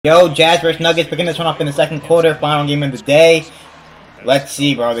Yo, Jazz versus Nuggets, picking this one up in the second quarter, final game of the day. Let's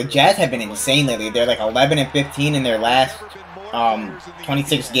see, bro. The Jazz have been insane lately. They're like 11 and 15 in their last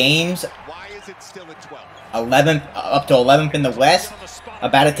 26 games. 11 up to 11th in the West.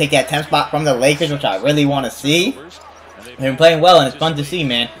 About to take that 10th spot from the Lakers, which I really want to see. They've been playing well, and it's fun to see,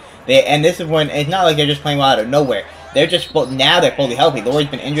 man. And this is when it's not like they're just playing well out of nowhere. They're just now they're fully healthy. Lauri's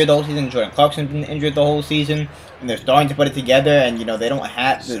been injured the whole season. Jordan Clarkson's been injured the whole season. And they're starting to put it together, and you know they don't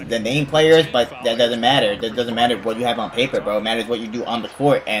have the name players, but that doesn't matter. It doesn't matter what you have on paper, bro. It matters what you do on the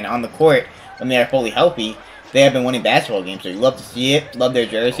court. And on the court, when they are fully healthy, they have been winning basketball games. So you love to see it. Love their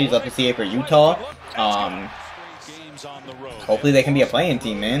jerseys. Love to see it for Utah. Hopefully they can be a playing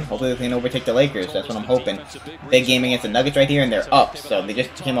team, man. Hopefully they can overtake the Lakers. That's what I'm hoping. Big game against the Nuggets right here, and they're up. So they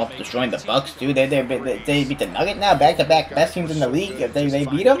just came off destroying the Bucks, dude. They beat the Nuggets now, back-to-back best teams in the league. If they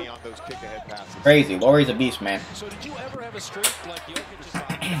beat them, crazy. Lauri's a beast, man. So did you ever have a streak like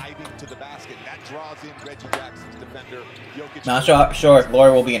Jokic diving to the basket that draws in Reggie Jackson's defender? Not sure if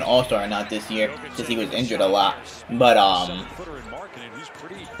Lauri will be an All-Star or not this year, because he was injured a lot. But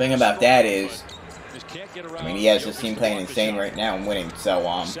thing about that is, I mean, he has this team playing insane right now and winning. So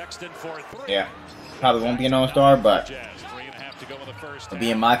yeah, probably won't be an All-Star, but it'll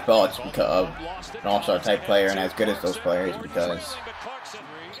be in my thoughts because of an All-Star type player and as good as those players, because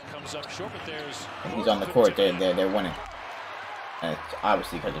when he's on the court, they're winning. And it's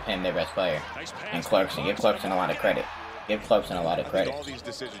obviously because of him, their best player. And Clarkson, give Clarkson a lot of credit. Give Clarkson a lot of credit.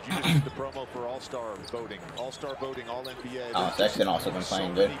 Sexton also been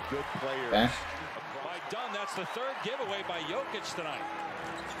playing good. Okay. That's the third giveaway by Jokic tonight.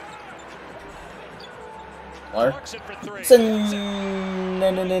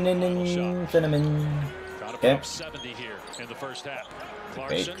 Cinnamon. Okay. 70 here in the first half.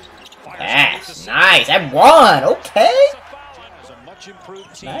 Pass. Nice. I won. Okay.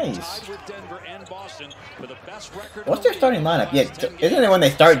 Nice. What's their starting lineup? Yeah, isn't it when they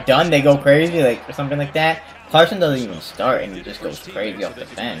start done they go crazy, like or something like that? Clarkson doesn't even start and he just goes crazy off the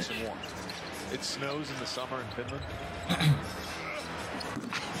bench. It snows in the summer in Finland. I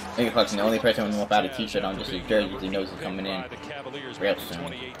think Clarkson the only person without a t-shirt on, just his jersey, because he knows he's coming in real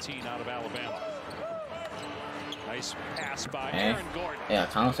soon. Nice pass by Aaron Gordon. Yeah,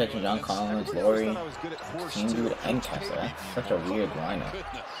 Collins section, John Collins, Lauri, Team Dude, and Kessler. That's such a weird lineup.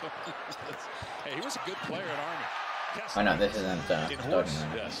 Hey, he was a good player at Army. Oh no, this isn't starting lineup.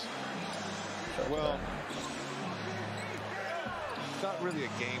 Yes. Well, not really a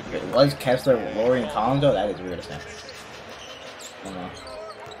game. It was Kessler, Lauri, and Collins though? That is weird as hell. I don't know.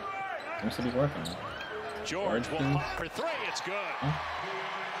 Seems to be working though. George will for three, it's good. Huh?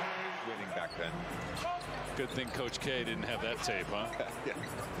 Winning back then. Good thing Coach K didn't have that tape, huh? Yeah.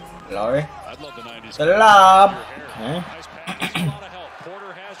 Lauri. I'd love the 90s. The lob. Okay. Nice pass, a lot of help.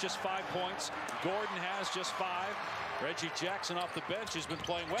 Porter has just 5 points. Gordon has just 5. Reggie Jackson off the bench has been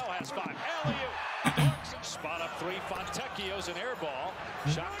playing well, has 5. Alley-oop. Spot up 3. Fontecchio's an air ball.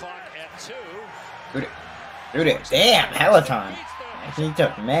 Shot clock at 2. Dude it. Damn, hella time. Actually, he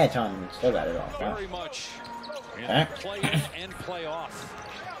took mad time and still got it off. Very much in play in and play off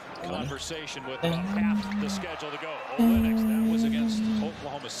conversation with half the schedule to go. Olenek, that was against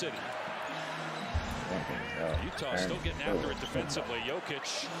Oklahoma City. Utah still getting after it defensively.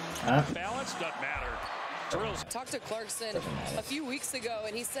 Jokic, balance doesn't matter. Talked to Clarkson a few weeks ago,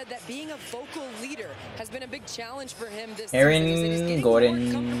 and he said that being a vocal leader has been a big challenge for him this Aaron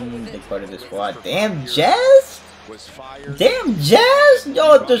Gordon, big part of the squad. Damn, Jazz! Damn, Jazz!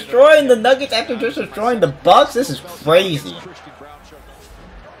 Yo, destroying the Nuggets after just destroying the Bucks? This is crazy.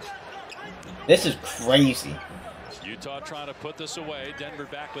 This is crazy. Utah trying to put this away. Denver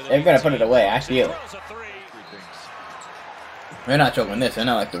back with They're gonna put it away, I feel it. They're not choking this. They're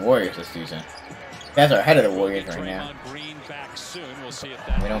not like the Warriors this season. You guys are ahead of the Warriors right now.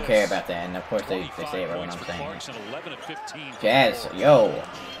 We don't care about that, and of course they say it right when I'm saying. Jazz, yo,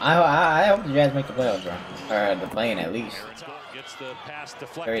 I hope the Jazz make the playoffs, bro, or the play-in at least. Gets the pass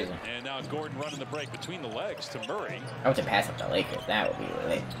deflected, and now Gordon running the break between the legs to Murray. I want to pass up the Lakers. That would be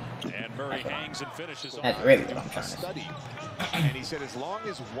lit. And Murray hangs and finishes. That's really what I'm trying to say. And he said, as long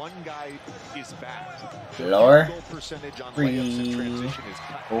as one guy is back, lower free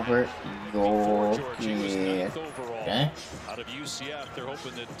over your okay. Out of UCF, they're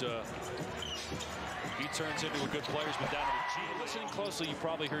hoping that he turns into a good player. He's been down to the G. Listening closely, you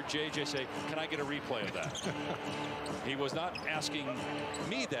probably heard JJ say, "Can I get a replay of that?" He was not asking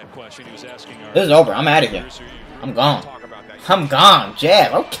me that question. He was asking our. This is over. I'm out of here. I'm gone. I'm gone.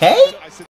 Jab. Okay.